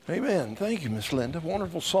Amen. Thank you, Miss Linda.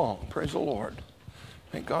 Wonderful song. Praise the Lord.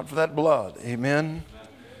 Thank God for that blood. Amen.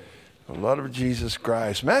 The blood of Jesus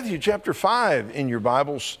Christ. Matthew chapter 5 in your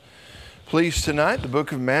Bibles, please, tonight. The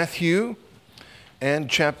book of Matthew and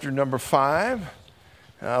chapter number 5.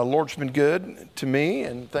 Lord's been good to me,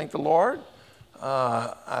 and thank the Lord.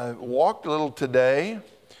 I walked a little today,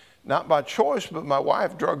 not by choice, but my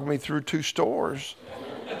wife drugged me through 2 stores.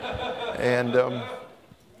 And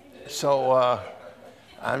so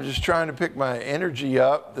I'm just trying to pick my energy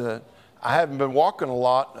up. I haven't been walking a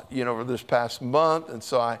lot, over this past month, and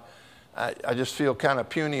so I just feel kind of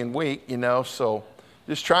puny and weak, so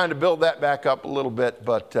just trying to build that back up a little bit.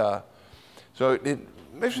 But so it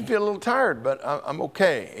makes me feel a little tired, but I'm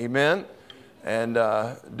okay, amen, and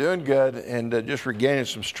doing good and just regaining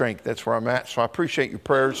some strength. That's where I'm at. So I appreciate your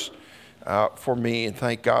prayers for me, and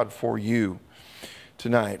thank God for you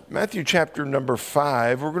tonight. Matthew chapter number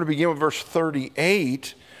 5, we're going to begin with verse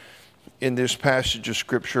 38 in this passage of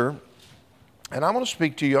Scripture. And I want to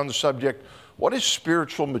speak to you on the subject, what is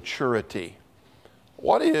spiritual maturity?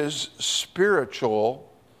 What is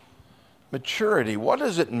spiritual maturity? What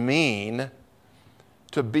does it mean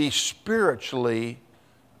to be spiritually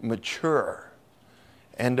mature?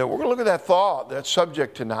 And we're going to look at that thought, that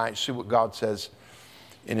subject tonight, see what God says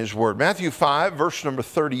in His Word. Matthew 5, verse number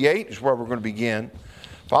 38 is where we're going to begin.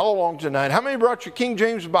 Follow along tonight. How many brought your King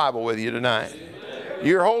James Bible with you tonight? Amen.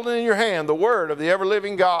 You're holding in your hand the Word of the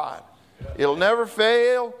ever-living God. It'll never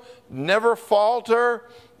fail, never falter.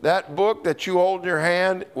 That book that you hold in your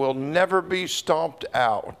hand will never be stomped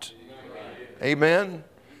out. Amen. Amen.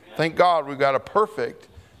 Thank God we've got a perfect,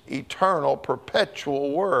 eternal,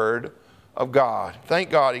 perpetual Word of God. Thank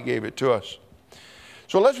God He gave it to us.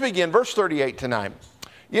 So let's begin. Verse 38 tonight.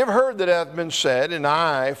 You have heard that it hath been said, an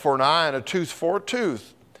eye for an eye and a tooth for a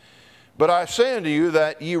tooth. But I say unto you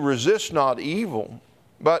that ye resist not evil,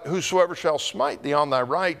 but whosoever shall smite thee on thy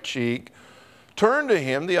right cheek, turn to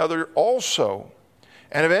him the other also.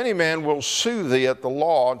 And if any man will sue thee at the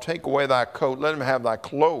law and take away thy coat, let him have thy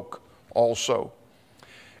cloak also.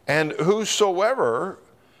 And whosoever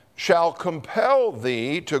shall compel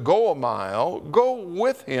thee to go a mile, go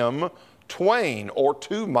with him twain or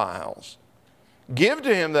 2 miles. Give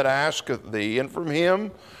to him that asketh thee, and from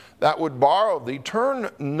him that would borrow thee,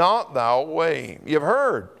 turn not thou away. Ye have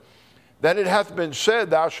heard that it hath been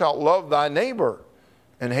said, thou shalt love thy neighbor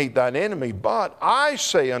and hate thine enemy. But I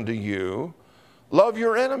say unto you, love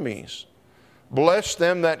your enemies. Bless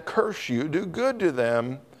them that curse you. Do good to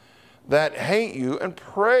them that hate you, and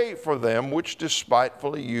pray for them which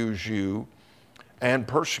despitefully use you and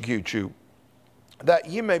persecute you, that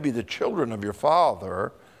ye may be the children of your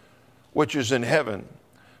Father which is in heaven.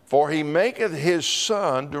 For He maketh His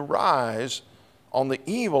sun to rise on the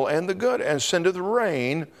evil and the good, and sendeth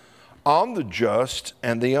rain on the just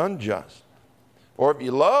and the unjust. For if ye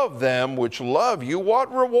love them which love you,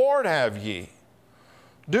 what reward have ye?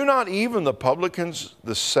 Do not even the publicans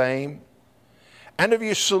the same? And if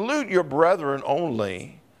ye salute your brethren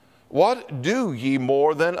only, what do ye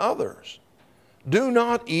more than others? Do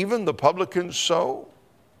not even the publicans so?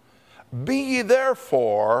 Be ye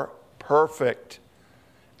therefore perfect,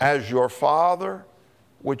 as your Father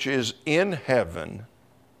which is in heaven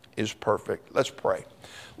is perfect. Let's pray.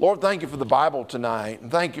 Lord, thank you for the Bible tonight, and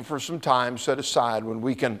thank you for some time set aside when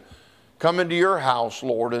we can come into your house,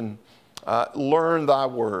 Lord, and learn thy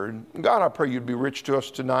word. God, I pray you'd be rich to us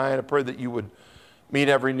tonight. I pray that you would meet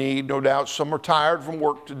every need. No doubt some are tired from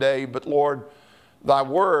work today, but Lord, thy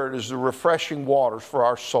word is the refreshing waters for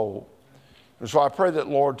our soul. And so I pray that,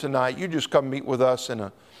 Lord, tonight you just come meet with us in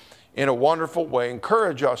a wonderful way.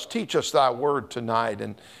 Encourage us, teach us thy word tonight,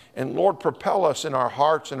 and Lord, propel us in our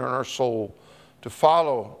hearts and in our soul to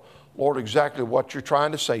follow, Lord, exactly what you're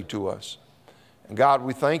trying to say to us. And God,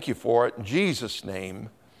 we thank you for it. In Jesus' name,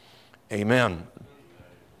 amen.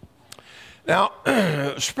 Now,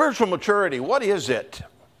 spiritual maturity, what is it?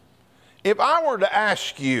 If I were to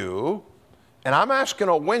ask you, and I'm asking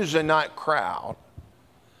a Wednesday night crowd,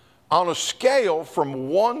 on a scale from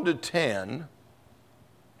 1 to 10,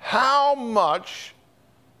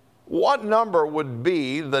 what number would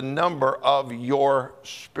be the number of your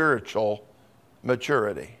spiritual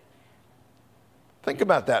maturity? Think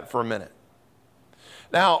about that for a minute.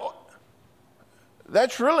 Now,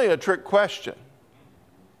 that's really a trick question,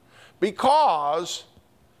 because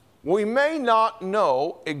we may not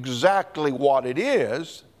know exactly what it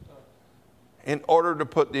is in order to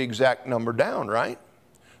put the exact number down, right?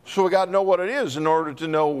 So we got to know what it is in order to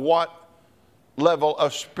know what level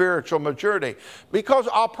of spiritual maturity. Because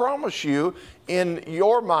I'll promise you, in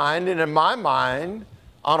your mind and in my mind,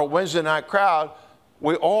 on a Wednesday night crowd,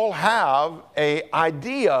 we all have an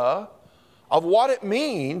idea of what it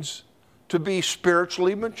means to be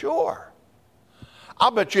spiritually mature. I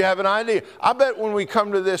bet you have an idea. I bet when we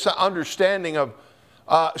come to this understanding of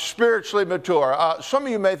spiritually mature, some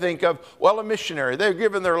of you may think of, well, a missionary. They've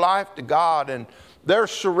given their life to God and they're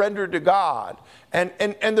surrendered to God. And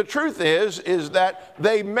the truth is that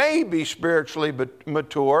they may be spiritually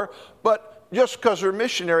mature, but just because they're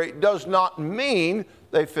missionary does not mean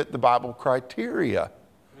they fit the Bible criteria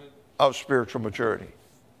of spiritual maturity.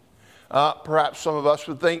 Perhaps some of us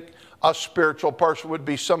would think a spiritual person would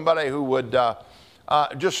be somebody who would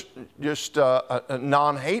just a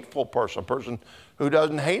non-hateful person, a person who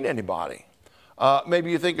doesn't hate anybody.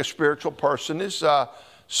 Maybe you think a spiritual person is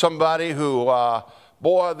somebody who,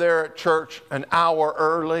 boy, they're at church an hour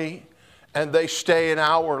early and they stay an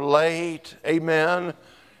hour late. Amen.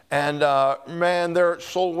 And man, they're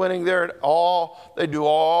soul winning. They do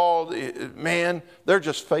all. Man, they're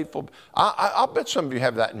just faithful. I'll bet some of you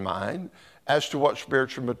have that in mind as to what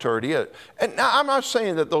spiritual maturity is. And now I'm not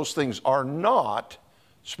saying that those things are not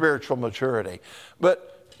spiritual maturity,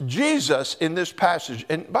 but Jesus in this passage,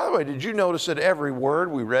 and by the way, did you notice that every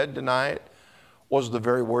word we read tonight was the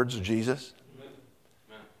very words of Jesus?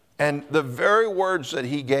 And the very words that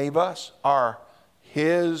he gave us are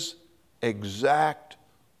his exact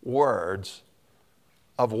words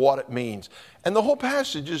of what it means. And the whole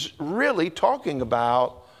passage is really talking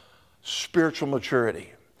about spiritual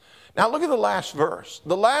maturity. Now look at the last verse.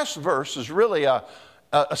 The last verse is really a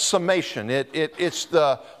summation. It's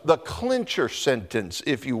the clincher sentence,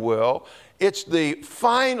 if you will. It's the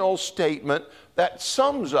final statement that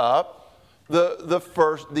sums up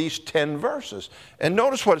these 10 verses. And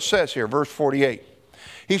notice what it says here, verse 48.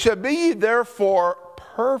 He said, "Be ye therefore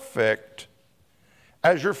perfect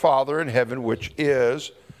as your Father in heaven, which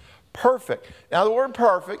is perfect." Now the word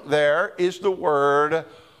perfect there is the word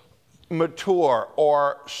mature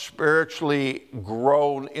or spiritually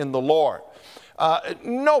grown in the Lord.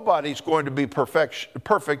 Nobody's going to be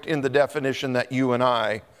perfect in the definition that you and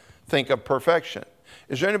I think of perfection.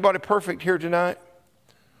 Is there anybody perfect here tonight?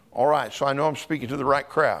 All right, so I know I'm speaking to the right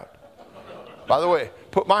crowd. By the way,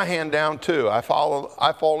 put my hand down too. I fall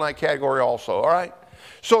in that category also, all right?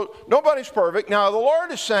 So nobody's perfect. Now the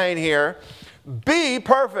Lord is saying here, be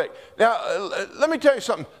perfect. Now let me tell you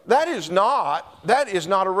something. That is not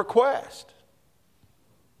a request.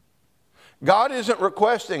 God isn't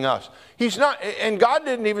requesting us. He's not, and God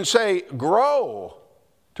didn't even say grow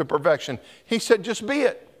to perfection. He said just be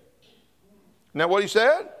it. Isn't that what he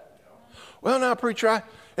said? Well, now preacher,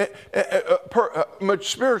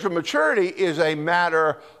 spiritual maturity is a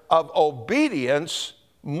matter of obedience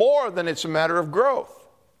more than it's a matter of growth.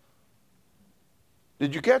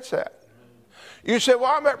 Did you catch that? You say,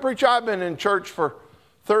 well, preacher, I've been in church for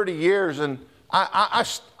 30 years and I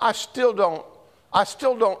still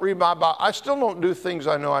don't read my Bible. I still don't do things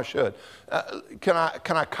I know I should. Can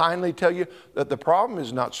I kindly tell you that the problem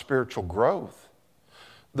is not spiritual growth.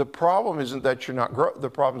 The problem isn't that you're not the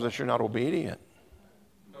problem is that you're not obedient.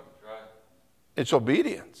 It's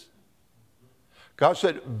obedience. God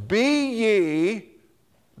said, "Be ye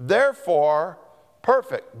therefore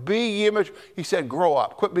perfect. Be ye mature." He said, "Grow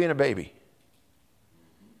up. Quit being a baby."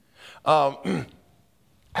 How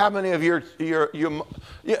many of your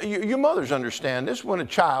mothers understand this? When a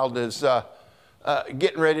child is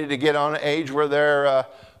getting ready to get on an age where they're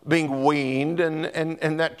being weaned,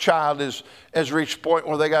 and that child has reached a point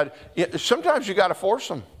where sometimes you got to force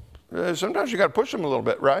them. Sometimes you got to push them a little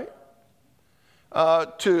bit, right?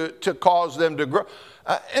 To cause them to grow.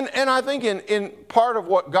 And I think in part of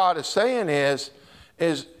what God is saying is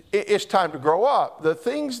it's time to grow up. The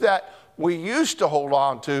things that we used to hold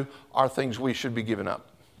on to are things we should be giving up.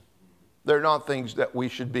 They're not things that we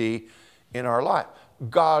should be in our life.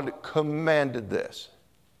 God commanded this.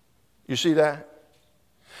 You see that?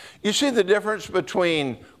 You see the difference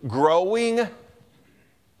between growing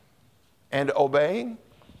and obeying?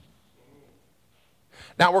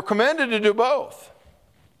 Now, we're commanded to do both.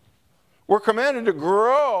 We're commanded to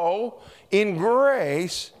grow in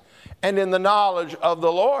grace and in the knowledge of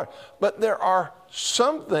the Lord. But there are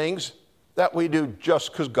some things that we do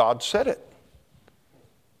just because God said it.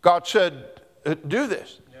 God said, do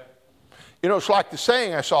this. Yeah. You know, it's like the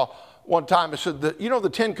saying I saw one time. It said that, the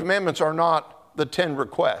 10 commandments are not the 10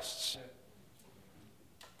 requests.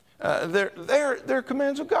 They're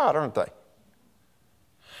commands of God, aren't they?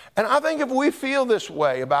 And I think if we feel this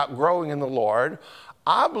way about growing in the Lord,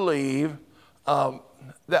 I believe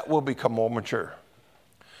that we'll become more mature.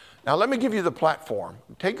 Now, let me give you the platform.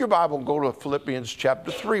 Take your Bible and go to Philippians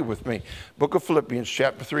chapter 3 with me. Book of Philippians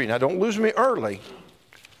chapter 3. Now, don't lose me early.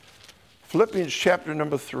 Philippians chapter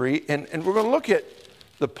number 3, and we're going to look at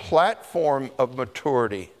the platform of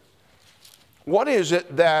maturity. What is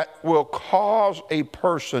it that will cause a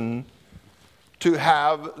person to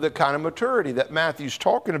have the kind of maturity that Matthew's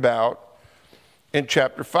talking about in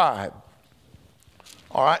chapter 5?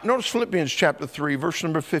 All right, notice Philippians chapter 3, verse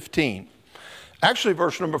number 15. Actually,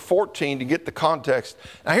 verse number 14 to get the context.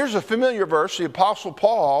 Now, here's a familiar verse. The Apostle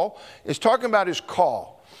Paul is talking about his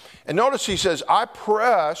call. And notice he says, I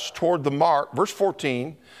press toward the mark, verse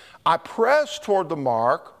 14, I press toward the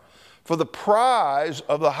mark for the prize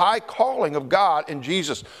of the high calling of God in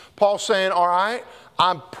Jesus. Paul's saying, all right,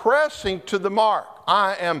 I'm pressing to the mark.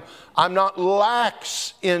 I'm not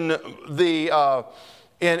lax in the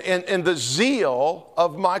zeal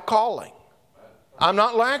of my calling. I'm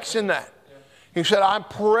not lax in that. He said, I'm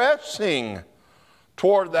pressing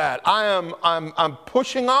toward that. I'm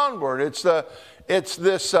pushing onward. It's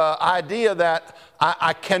this idea that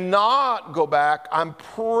I cannot go back. I'm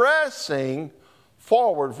pressing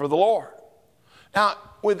forward for the Lord. Now,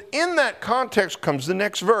 within that context comes the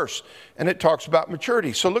next verse, and it talks about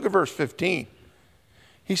maturity. So look at verse 15.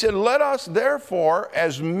 He said, let us therefore,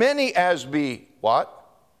 as many as be, what?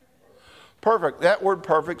 Perfect. That word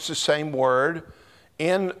perfect is the same word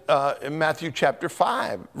in Matthew chapter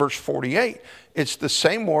 5, verse 48. It's the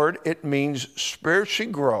same word. It means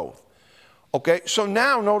spiritually growth. Okay, so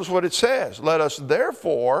now notice what it says. Let us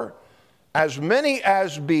therefore, as many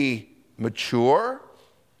as be mature,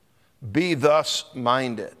 be thus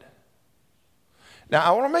minded. Now,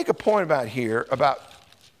 I want to make a point about here, about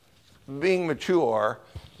being mature.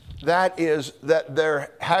 That is that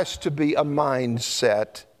there has to be a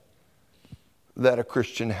mindset that a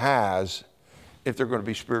Christian has if they're going to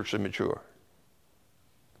be spiritually mature.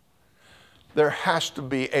 There has to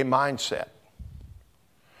be a mindset.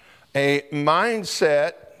 A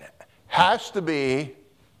mindset has to be,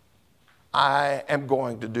 I am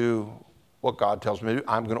going to do what God tells me to do.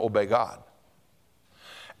 I'm going to obey God.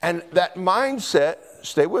 And that mindset,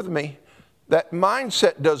 stay with me, that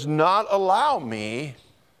mindset does not allow me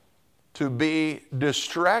to be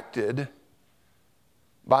distracted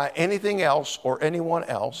by anything else or anyone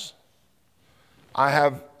else. I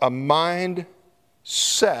have a mind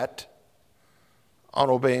set on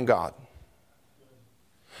obeying God.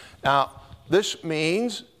 Now, this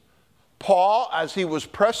means Paul, as he was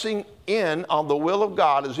pressing in on the will of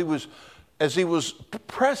God, as he was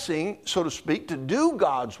pressing, so to speak, to do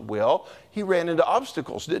God's will, he ran into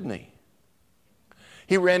obstacles, didn't he?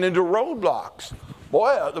 He ran into roadblocks.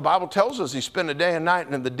 Boy, the Bible tells us he spent a day and night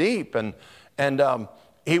in the deep, and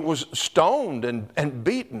he was stoned and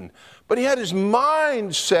beaten. But he had his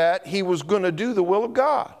mind set he was going to do the will of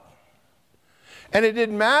God. And it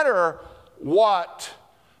didn't matter what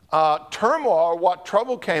turmoil, what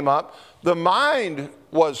trouble came up, the mind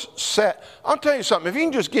was set. I'll tell you something, if you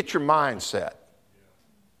can just get your mind set.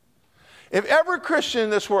 If every Christian in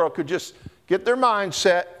this world could just get their mind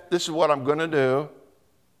set, this is what I'm going to do.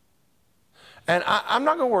 And I'm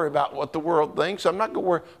not going to worry about what the world thinks. I'm not going to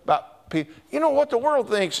worry about people. You know what the world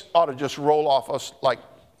thinks ought to just roll off us like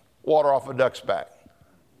water off a duck's back.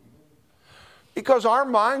 Because our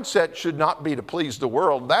mindset should not be to please the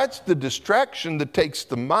world. That's the distraction that takes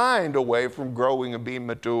the mind away from growing and being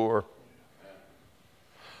mature.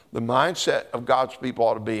 The mindset of God's people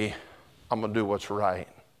ought to be, I'm going to do what's right.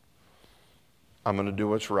 I'm going to do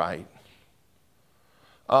what's right.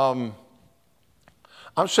 I'm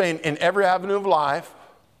saying in every avenue of life,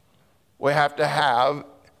 we have to have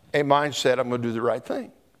a mindset, I'm going to do the right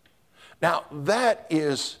thing. Now, that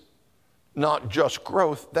is not just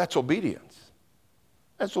growth, that's obedience.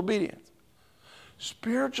 That's obedience.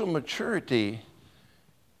 Spiritual maturity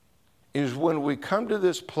is when we come to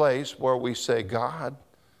this place where we say, God,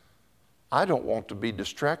 I don't want to be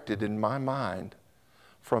distracted in my mind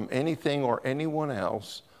from anything or anyone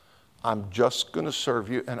else. I'm just going to serve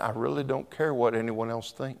you, and I really don't care what anyone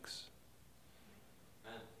else thinks.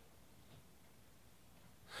 Amen.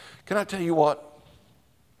 Can I tell you what?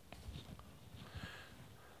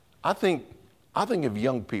 I think if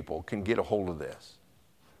young people can get a hold of this,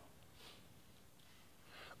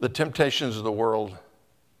 the temptations of the world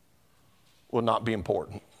will not be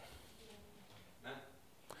important.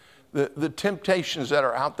 The temptations that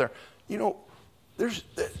are out there, you know, there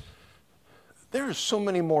are so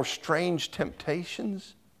many more strange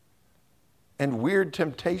temptations and weird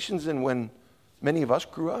temptations than when many of us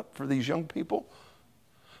grew up for these young people.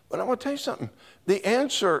 But I want to tell you something. The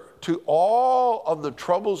answer to all of the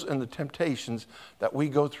troubles and the temptations that we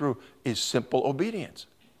go through is simple obedience.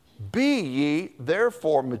 Be ye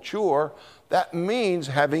therefore mature. That means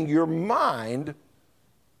having your mind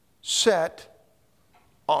set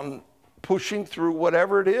on pushing through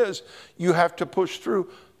whatever it is you have to push through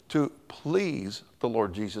to please the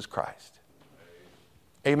Lord Jesus Christ.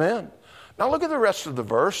 Amen. Now look at the rest of the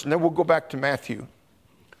verse, and then we'll go back to Matthew.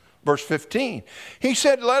 Verse 15. He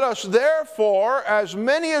said, let us therefore, as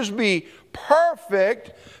many as be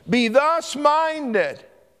perfect, be thus minded.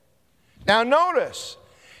 Now notice,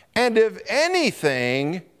 and if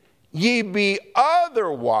anything ye be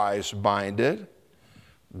otherwise minded,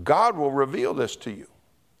 God will reveal this to you.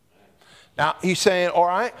 Now he's saying, all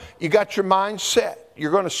right, you got your mind set.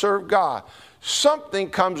 You're going to serve God. Something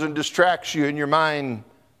comes and distracts you in your mind.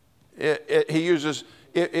 He uses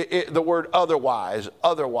the word otherwise,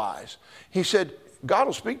 otherwise. He said, God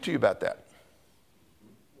will speak to you about that.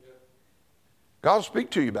 God will speak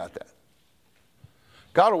to you about that.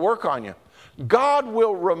 God will work on you. God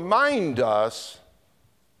will remind us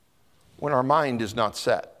when our mind is not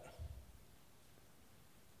set.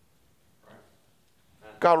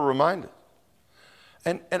 God will remind us.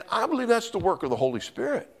 And I believe that's the work of the Holy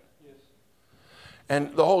Spirit.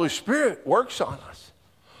 And the Holy Spirit works on us.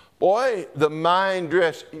 Boy, the mind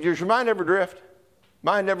drifts. Does your mind ever drift?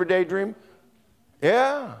 Mind ever daydream?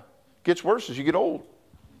 Yeah. Gets worse as you get old.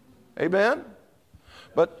 Amen?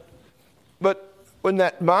 But when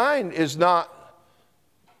that mind is not...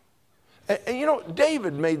 And you know,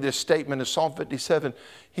 David made this statement in Psalm 57.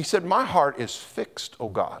 He said, my heart is fixed, O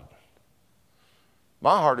God.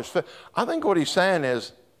 My heart is fixed. I think what he's saying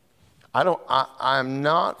is, I'm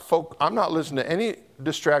not listening to any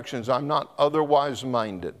distractions. I'm not otherwise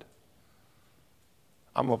minded.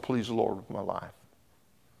 I'm going to please the Lord with my life.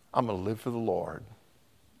 I'm going to live for the Lord.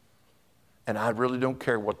 And I really don't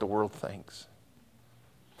care what the world thinks.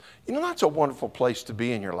 You know, that's a wonderful place to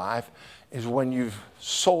be in your life, is when you've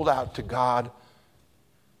sold out to God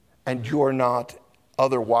and you're not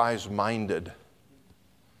otherwise minded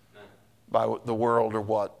by the world or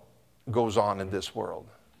what goes on in this world.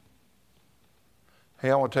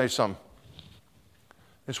 Hey, I want to tell you something.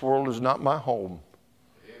 This world is not my home.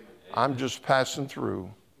 I'm just passing through.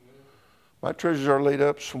 My treasures are laid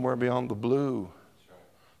up somewhere beyond the blue.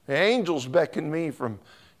 The angels beckon me from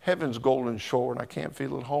heaven's golden shore, and I can't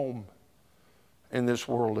feel at home in this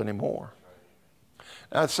world anymore.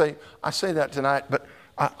 And I say that tonight, but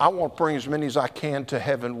I want to bring as many as I can to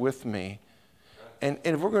heaven with me. And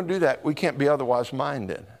if we're going to do that, we can't be otherwise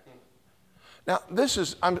minded. Now,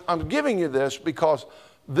 I'm giving you this because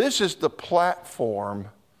this is the platform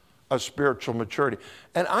of spiritual maturity.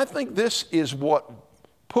 And I think this is what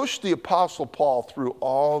pushed the Apostle Paul through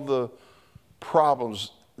all the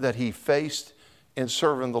problems that he faced in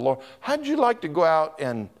serving the Lord. How'd you like to go out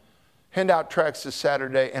and hand out tracts this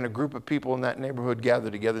Saturday and a group of people in that neighborhood gather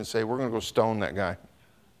together and say, we're going to go stone that guy?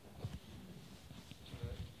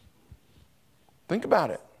 Think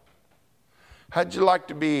about it. How'd you like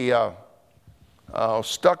to be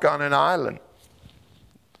stuck on an island?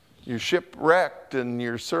 You're shipwrecked and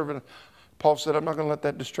you're serving. Paul said, I'm not going to let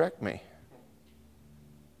that distract me.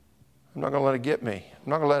 I'm not going to let it get me. I'm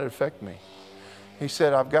not going to let it affect me. He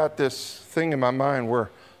said, I've got this thing in my mind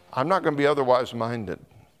where I'm not going to be otherwise minded.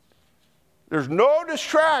 There's no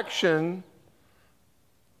distraction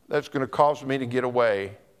that's going to cause me to get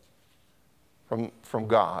away from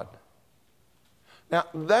God. Now,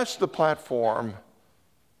 that's the platform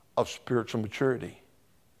of spiritual maturity.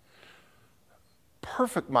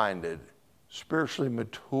 Perfect-minded, spiritually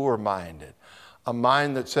mature-minded. A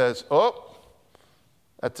mind that says, oh,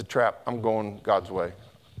 that's a trap. I'm going God's way.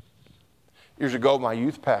 Years ago, my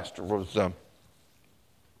youth pastor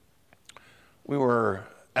we were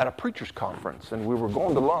at a preacher's conference, and we were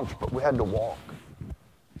going to lunch, but we had to walk.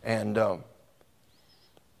 And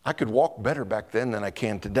I could walk better back then than I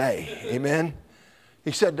can today. Amen?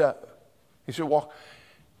 He said, walk.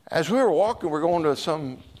 As we were walking, we're going to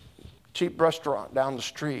some cheap restaurant down the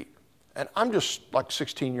street. And I'm just like a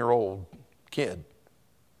 16-year-old kid.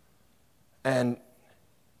 And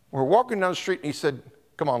we're walking down the street, and he said,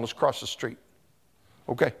 come on, let's cross the street.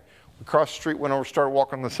 Okay. We crossed the street, went over, started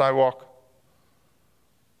walking on the sidewalk.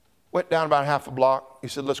 Went down about half a block. He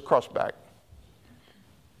said, let's cross back.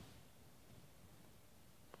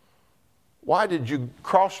 Why did you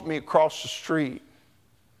cross me across the street?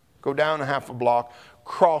 Go down a half a block,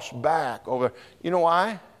 cross back over. You know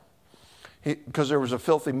why? Because there was a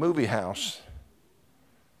filthy movie house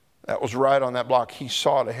that was right on that block. He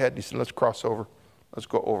saw it ahead. He said, let's cross over. Let's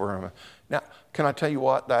go over him. Now, can I tell you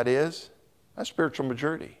what that is? That's spiritual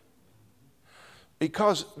maturity.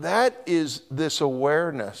 Because that is this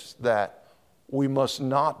awareness that we must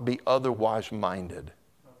not be otherwise minded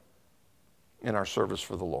in our service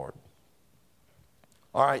for the Lord.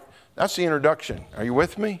 All right, that's the introduction. Are you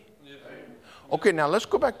with me? Okay, now let's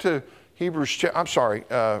go back to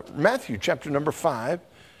Matthew chapter number 5.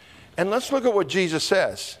 And let's look at what Jesus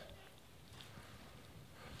says.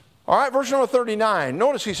 All right, verse number 39.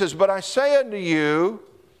 Notice he says, "But I say unto you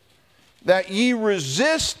that ye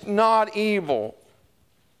resist not evil,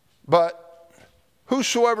 but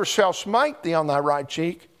whosoever shall smite thee on thy right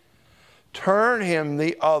cheek, turn him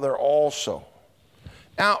the other also."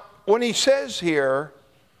 Now, when he says here,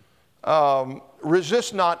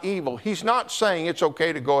 resist not evil, he's not saying it's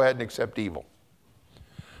okay to go ahead and accept evil.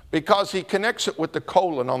 Because he connects it with the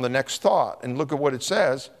colon on the next thought. And look at what it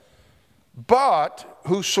says. "But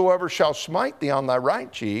whosoever shall smite thee on thy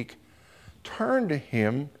right cheek, turn to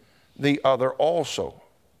him the other also."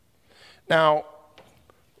 Now,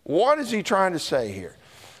 what is he trying to say here?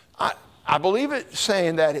 I believe it's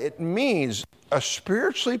saying that it means a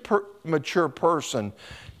spiritually mature person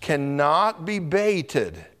cannot be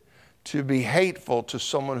baited to be hateful to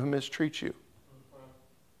someone who mistreats you.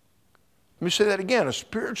 Let me say that again. A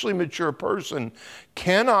spiritually mature person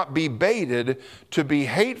cannot be baited to be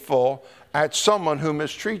hateful at someone who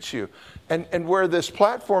mistreats you. And where this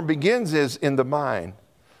platform begins is in the mind.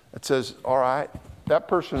 It says, all right, that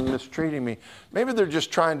person mistreating me, maybe they're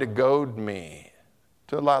just trying to goad me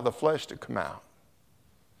to allow the flesh to come out.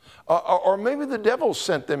 Or maybe the devil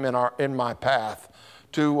sent them in my path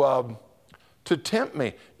to tempt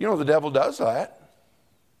me. You know, the devil does that.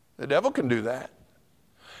 The devil can do that.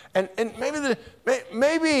 And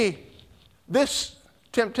maybe this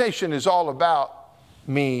temptation is all about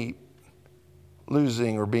me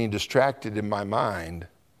losing or being distracted in my mind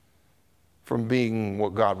from being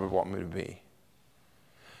what God would want me to be.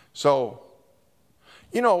 So,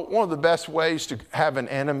 you know, one of the best ways to have an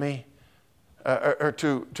enemy or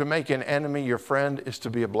to make an enemy your friend is to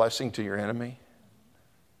be a blessing to your enemy.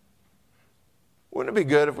 Wouldn't it be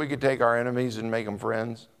good if we could take our enemies and make them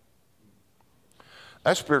friends?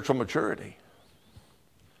 That's spiritual maturity.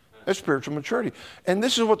 That's spiritual maturity. And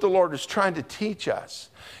this is what the Lord is trying to teach us.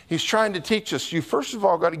 He's trying to teach us, you first of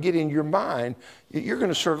all got to get in your mind, you're going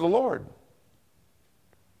to serve the Lord.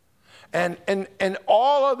 And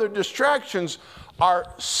all other distractions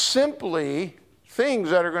are simply things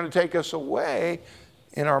that are going to take us away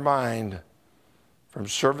in our mind from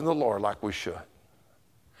serving the Lord like we should.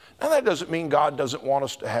 Now that doesn't mean God doesn't want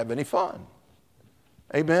us to have any fun.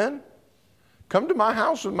 Amen? Come to my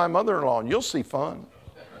house with my mother-in-law and you'll see fun.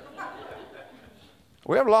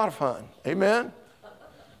 We have a lot of fun. Amen?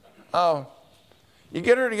 You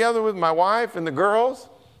get her together with my wife and the girls.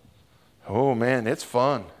 Oh man, it's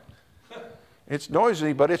fun. It's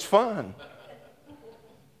noisy, but it's fun.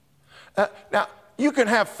 Now, you can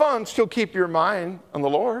have fun, still keep your mind on the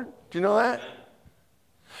Lord. Do you know that?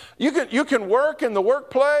 You can work in the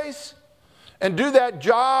workplace and do that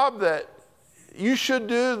job that you should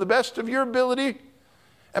do the best of your ability.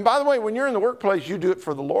 And by the way, when you're in the workplace, you do it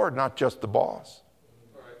for the Lord, not just the boss.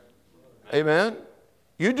 Amen?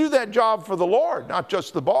 You do that job for the Lord, not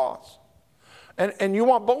just the boss. And you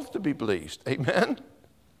want both to be pleased. Amen?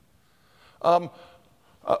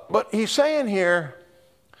 But he's saying here,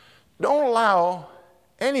 don't allow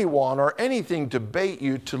anyone or anything to bait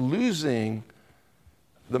you to losing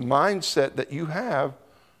the mindset that you have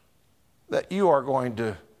that you are going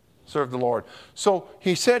to serve the Lord. So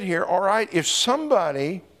he said here, all right, if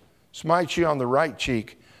somebody smites you on the right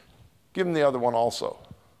cheek, give him the other one also.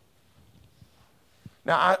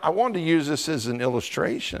 Now, I wanted to use this as an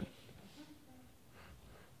illustration.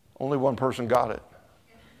 Only one person got it.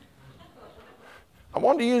 I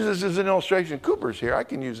wanted to use this as an illustration. Cooper's here. I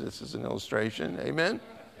can use this as an illustration. Amen?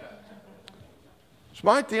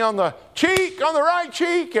 Smite thee on the cheek, on the right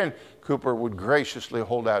cheek. And Cooper would graciously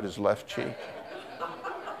hold out his left cheek.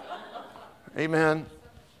 Amen?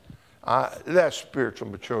 That's spiritual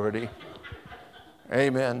maturity.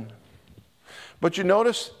 Amen. But you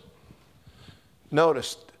notice,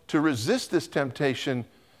 to resist this temptation,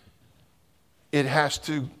 it has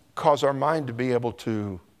to cause our mind to be able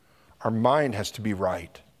to, our mind has to be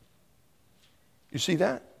right. You see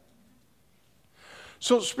that?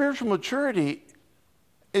 So spiritual maturity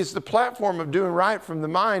is the platform of doing right from the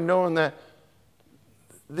mind, knowing that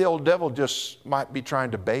the old devil just might be trying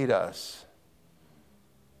to bait us.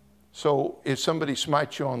 So if somebody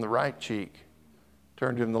smites you on the right cheek,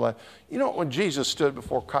 turn to him the left. You know, when Jesus stood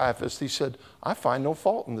before Caiaphas, he said, I find no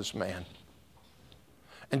fault in this man.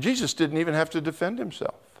 And Jesus didn't even have to defend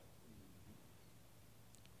himself.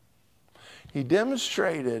 He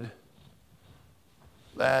demonstrated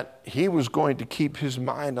that he was going to keep his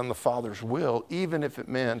mind on the Father's will, even if it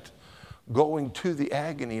meant going to the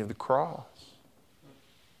agony of the cross.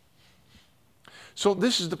 So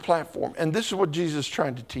this is the platform, and this is what Jesus is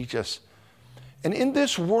trying to teach us. And in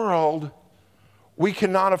this world, we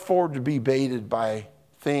cannot afford to be baited by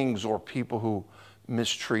things or people who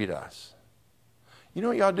mistreat us. You know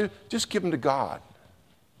what you ought to do? Just give them to God.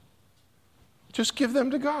 Just give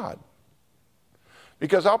them to God.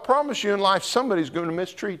 Because I'll promise you in life, somebody's going to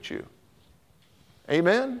mistreat you.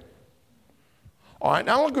 Amen? All right,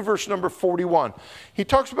 now look at verse number 41. He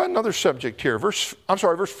talks about another subject here. Verse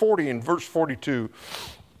 40 and verse 42.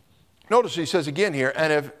 Notice he says again here,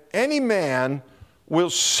 and if any man will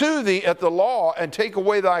sue thee at the law and take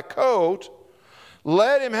away thy coat,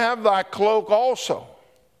 let him have thy cloak also.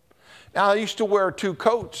 Now, they used to wear two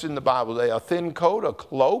coats in the Bible today, a thin coat, a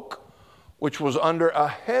cloak, which was under a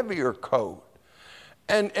heavier coat.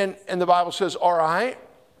 And the Bible says, all right,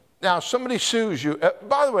 now somebody sues you.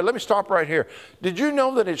 By the way, let me stop right here. Did you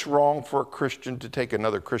know that it's wrong for a Christian to take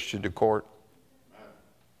another Christian to court?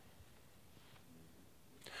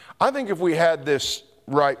 I think if we had this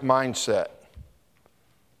right mindset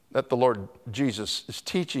that the Lord Jesus is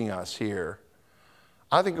teaching us here,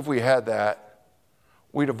 I think if we had that,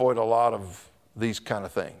 we'd avoid a lot of these kind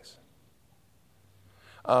of things.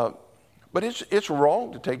 But it's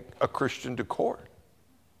wrong to take a Christian to court.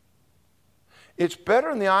 It's better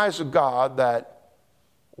in the eyes of God that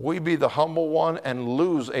we be the humble one and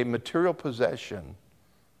lose a material possession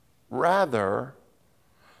rather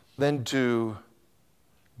than to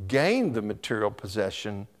gain the material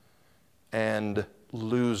possession and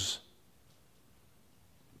lose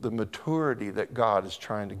the maturity that God is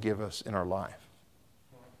trying to give us in our life.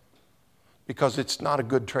 Because it's not a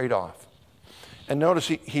good trade-off. And notice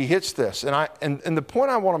he hits this. And the point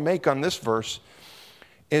I want to make on this verse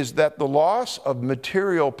is that the loss of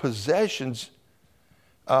material possessions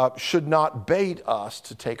should not bait us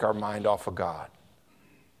to take our mind off of God.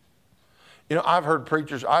 You know, I've heard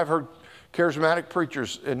charismatic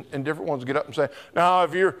preachers and different ones get up and say, now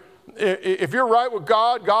if you're right with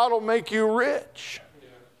God, God will make you rich.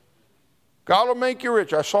 God will make you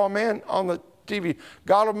rich. I saw a man on the TV,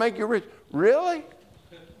 God will make you rich. Really?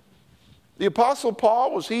 The Apostle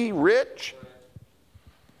Paul, was he rich?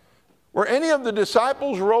 Were any of the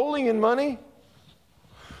disciples rolling in money?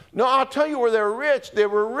 No, I'll tell you where they're rich. They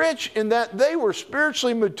were rich in that they were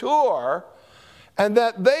spiritually mature and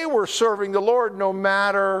that they were serving the Lord no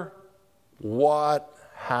matter what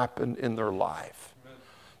happened in their life.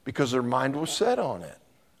 Because their mind was set on it.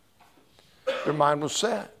 Their mind was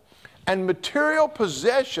set. And material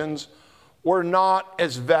possessions were not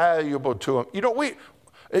as valuable to them. You know,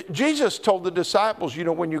 Jesus told the disciples, you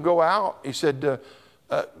know, when you go out, he said,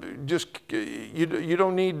 you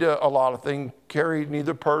don't need a lot of things. Carry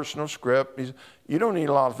neither purse nor scrip. You don't need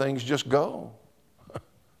a lot of things. Just go.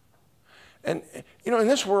 And, you know, in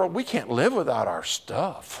this world, we can't live without our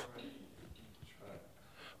stuff.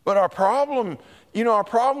 But our problem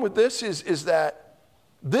with this is that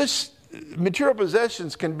this material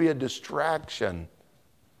possessions can be a distraction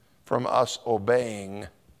from us obeying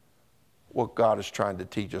what God is trying to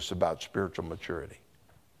teach us about spiritual maturity.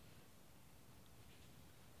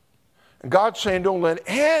 And God's saying, don't let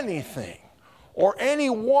anything or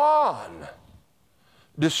anyone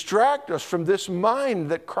distract us from this mind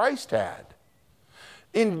that Christ had.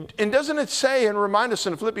 And doesn't it say and remind us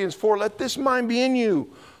in Philippians 4, let this mind be in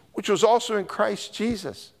you, which was also in Christ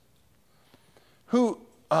Jesus, who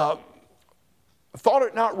thought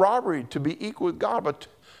it not robbery to be equal with God, but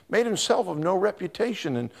made himself of no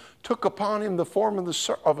reputation and took upon him the form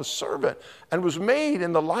of a servant and was made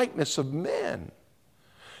in the likeness of men.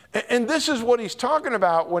 And this is what he's talking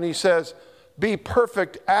about when he says, be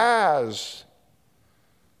perfect as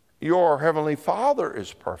your heavenly Father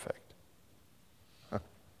is perfect.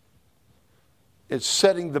 It's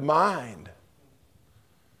setting the mind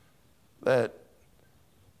that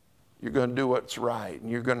you're going to do what's right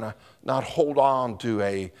and you're going to not hold on to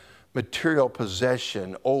a material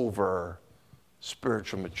possession over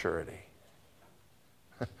spiritual maturity.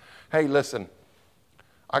 Hey, listen,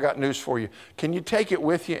 I got news for you. Can you take it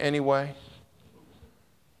with you anyway?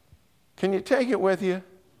 Can you take it with you?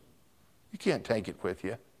 You can't take it with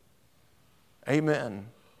you. Amen.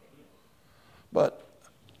 But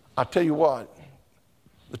I'll tell you what,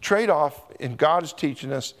 the trade-off in God is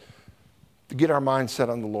teaching us to get our mind set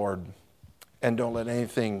on the Lord and don't let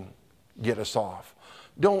anything get us off.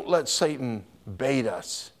 Don't let Satan bait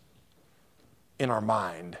us in our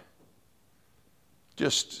mind.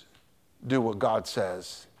 Just do what God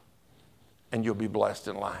says, and you'll be blessed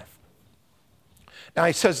in life. Now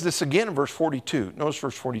he says this again in verse 42. Notice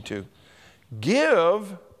verse 42.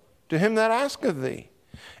 Give to him that asketh thee,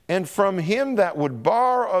 and from him that would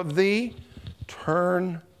borrow of thee,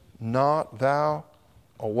 turn not thou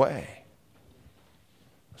away.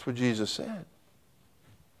 That's what Jesus said.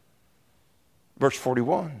 Verse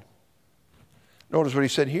 41. Notice what he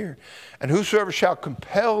said here. And whosoever shall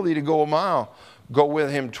compel thee to go a mile, go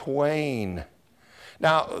with him twain.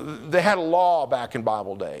 Now, they had a law back in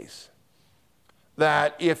Bible days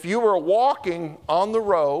that if you were walking on the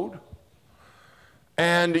road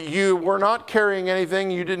and you were not carrying anything,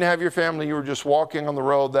 you didn't have your family, you were just walking on the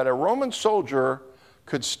road, that a Roman soldier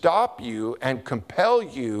could stop you and compel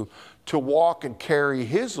you to walk and carry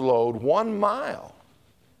his load 1 mile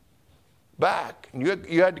back.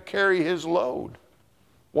 You had to carry his load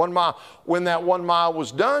 1 mile. When that 1 mile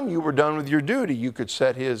was done, you were done with your duty. You could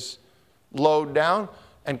set his load down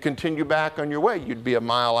and continue back on your way. You'd be a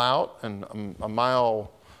mile out and a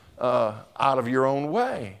mile out of your own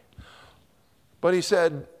way. But he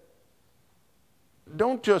said,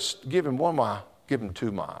 don't just give him 1 mile, give him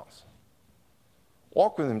 2 miles.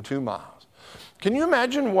 Walk with him 2 miles. Can you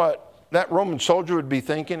imagine what that Roman soldier would be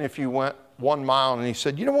thinking if you went 1 mile and he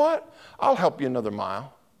said, you know what? I'll help you another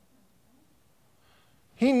mile.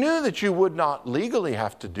 He knew that you would not legally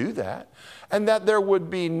have to do that, and that there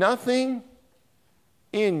would be nothing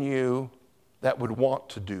in you that would want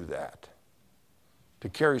to do that, to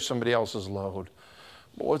carry somebody else's load.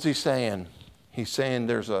 But what's he saying? He's saying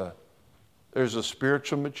there's a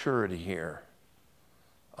spiritual maturity here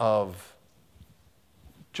of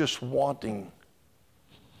just wanting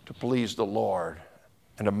to please the Lord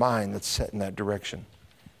and a mind that's set in that direction.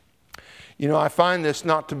 You know, I find this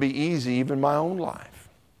not to be easy even in my own life.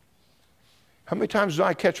 How many times do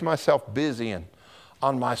I catch myself busy and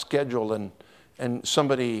on my schedule and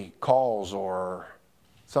somebody calls or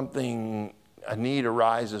something, a need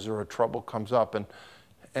arises or a trouble comes up, and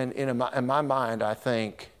in my mind I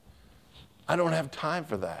think, I don't have time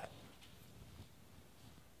for that.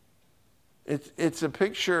 It's a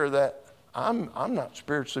picture that I'm not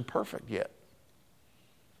spiritually perfect yet.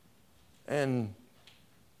 And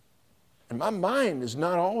my mind is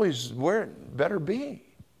not always where it better be.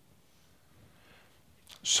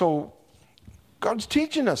 So God's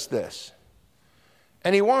teaching us this.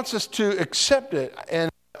 And he wants us to accept it in an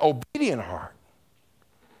obedient heart.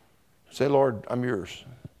 Say, Lord, I'm yours.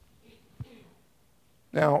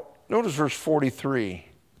 Now, notice verse 43.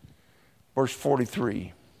 Verse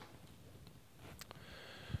 43.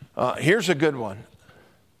 Here's a good one.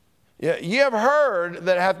 Ye have heard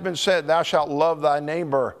that it hath been said, thou shalt love thy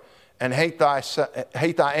neighbor and hate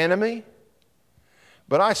thy enemy.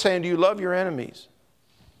 But I say unto you, love your enemies.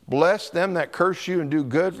 Bless them that curse you and do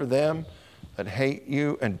good for them that hate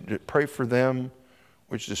you, and pray for them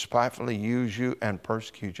which despitefully use you and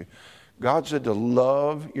persecute you. God said to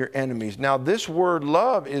love your enemies. Now this word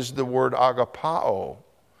love is the word agapao,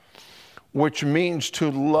 which means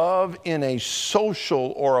to love in a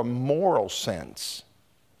social or a moral sense.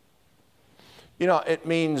 You know, it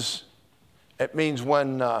means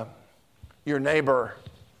when your neighbor,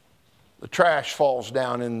 the trash falls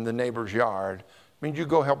down in the neighbor's yard, it means you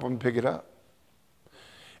go help them pick it up.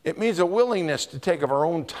 It means a willingness to take of our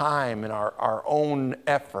own time and our own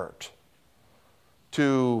effort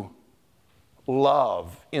to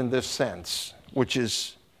love in this sense, which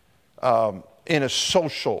is in a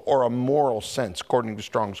social or a moral sense, according to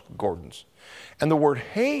Strong's Concordance. And the word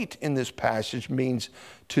hate in this passage means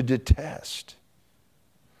to detest.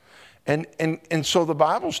 And so the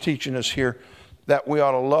Bible's teaching us here that we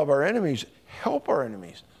ought to love our enemies, help our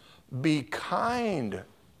enemies, be kind,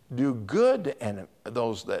 do good to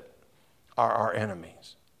those that are our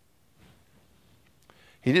enemies.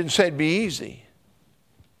 He didn't say it'd be easy,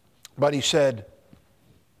 but he said,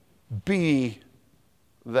 be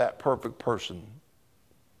that perfect person.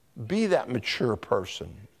 Be that mature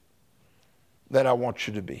person that I want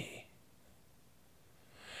you to be.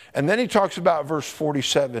 And then he talks about verse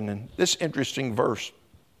 47, and this interesting verse.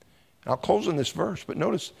 I'll close on this verse, but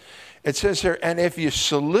notice it says here, and if you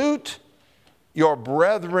salute your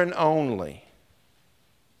brethren only,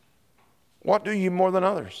 what do you more than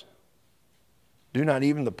others? Do not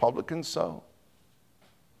even the publicans so?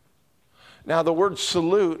 Now the word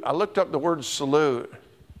salute, I looked up the word salute,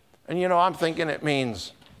 and you know, I'm thinking it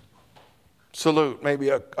means salute, maybe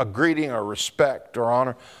a greeting or respect or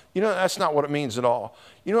honor. You know, that's not what it means at all.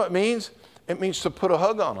 You know what it means? It means to put a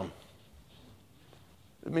hug on them.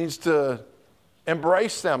 It means to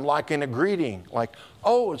embrace them like in a greeting, like,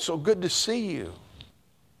 oh, it's so good to see you.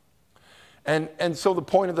 And so the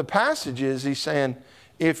point of the passage is he's saying,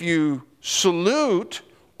 if you salute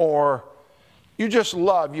or you just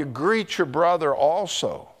love, you greet your brother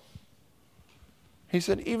also. He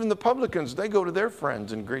said, even the publicans, they go to their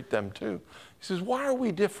friends and greet them too. He says, why are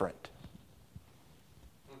we different?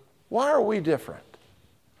 Why are we different?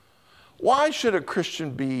 Why should a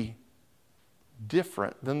Christian be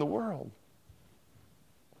different than the world?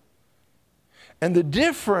 And the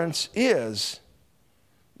difference is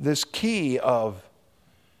this key of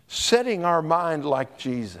setting our mind like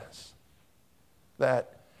Jesus.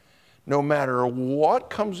 That no matter what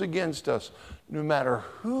comes against us, no matter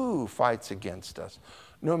who fights against us,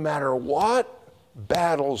 no matter what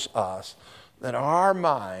battles us, that our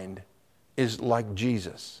mind is like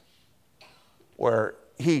Jesus, where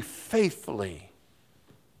he faithfully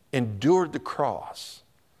endured the cross.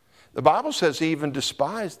 The Bible says he even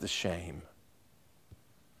despised the shame.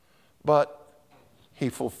 But he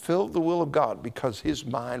fulfilled the will of God because his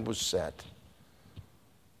mind was set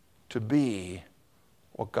to be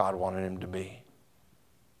what God wanted him to be.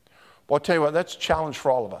 Well, I'll tell you what, that's a challenge for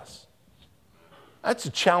all of us. That's a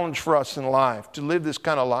challenge for us in life, to live this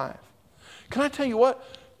kind of life. Can I tell you what?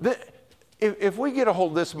 If we get a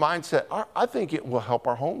hold of this mindset, I think it will help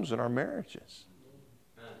our homes and our marriages.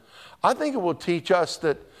 I think it will teach us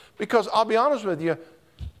that, because I'll be honest with you,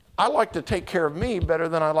 I like to take care of me better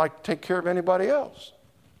than I like to take care of anybody else.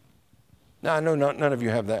 Now, I know none of you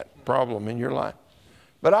have that problem in your life,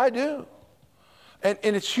 but I do. And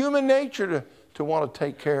it's human nature to want to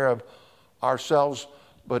take care of ourselves,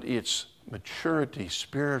 but it's maturity,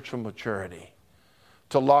 spiritual maturity,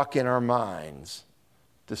 to lock in our minds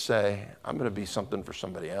to say, I'm going to be something for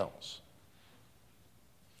somebody else.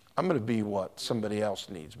 I'm going to be what somebody else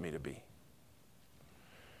needs me to be.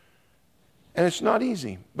 And it's not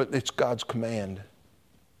easy, but it's God's command.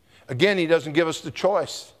 Again, he doesn't give us the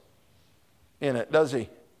choice in it, does he?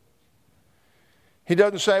 He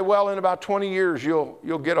doesn't say, well, in about 20 years,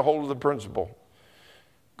 you'll get a hold of the principle.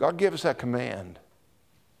 God gave us that command.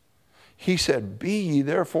 He said, be ye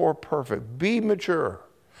therefore perfect, be mature.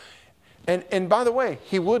 And by the way,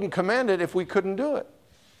 he wouldn't command it if we couldn't do it.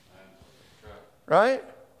 Right?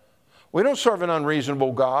 We don't serve an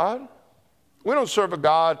unreasonable God. We don't serve a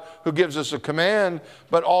God who gives us a command,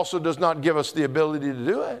 but also does not give us the ability to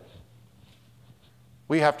do it.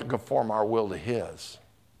 We have to conform our will to his.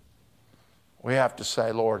 We have to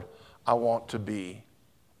say, Lord, I want to be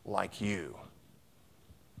like you,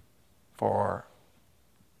 for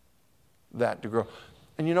that to grow.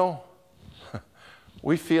 And you know,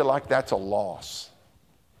 we feel like that's a loss.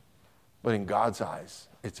 But in God's eyes,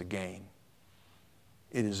 it's a gain.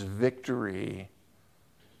 It is victory.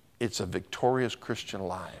 It's a victorious Christian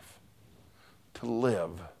life to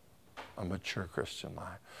live a mature Christian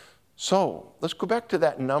life. So let's go back to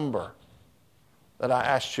that number that I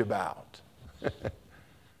asked you about.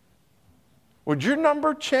 Would your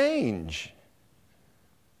number change?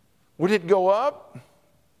 Would it go up?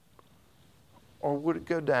 Or would it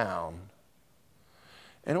go down?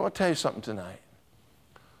 And I want to tell you something tonight.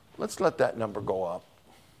 Let's let that number go up.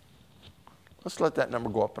 Let's let that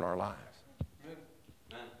number go up in our lives.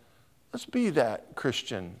 Let's be that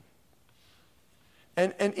Christian.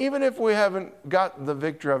 And even if we haven't got the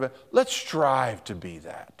victory of it, let's strive to be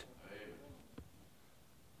that.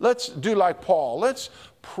 Let's do like Paul. Let's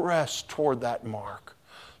press toward that mark.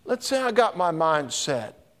 Let's say I got my mind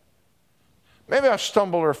set. Maybe I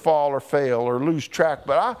stumble or fall or fail or lose track,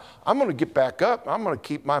 but I'm going to get back up. I'm going to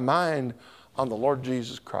keep my mind on the Lord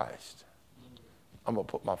Jesus Christ. I'm going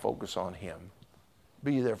to put my focus on him.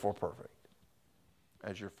 Be ye therefore perfect,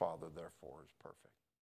 as your Father therefore is perfect.